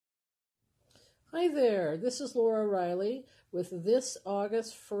Hi there, this is Laura Reilly with this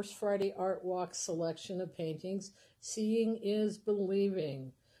August First Friday Art Walk selection of paintings, Seeing is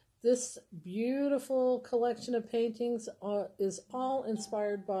Believing. This beautiful collection of paintings is all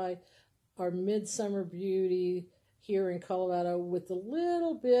inspired by our midsummer beauty here in Colorado with a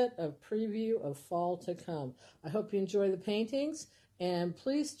little bit of preview of fall to come. I hope you enjoy the paintings, and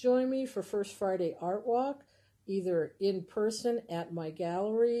please join me for First Friday Art Walk, either in person at my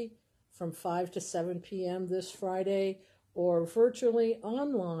gallery from 5 to 7 p.m. this Friday, or virtually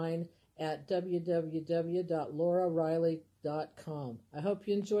online at www.laurareilly.com. I hope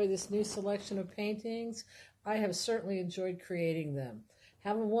you enjoy this new selection of paintings. I have certainly enjoyed creating them.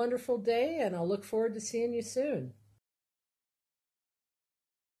 Have a wonderful day, and I'll look forward to seeing you soon.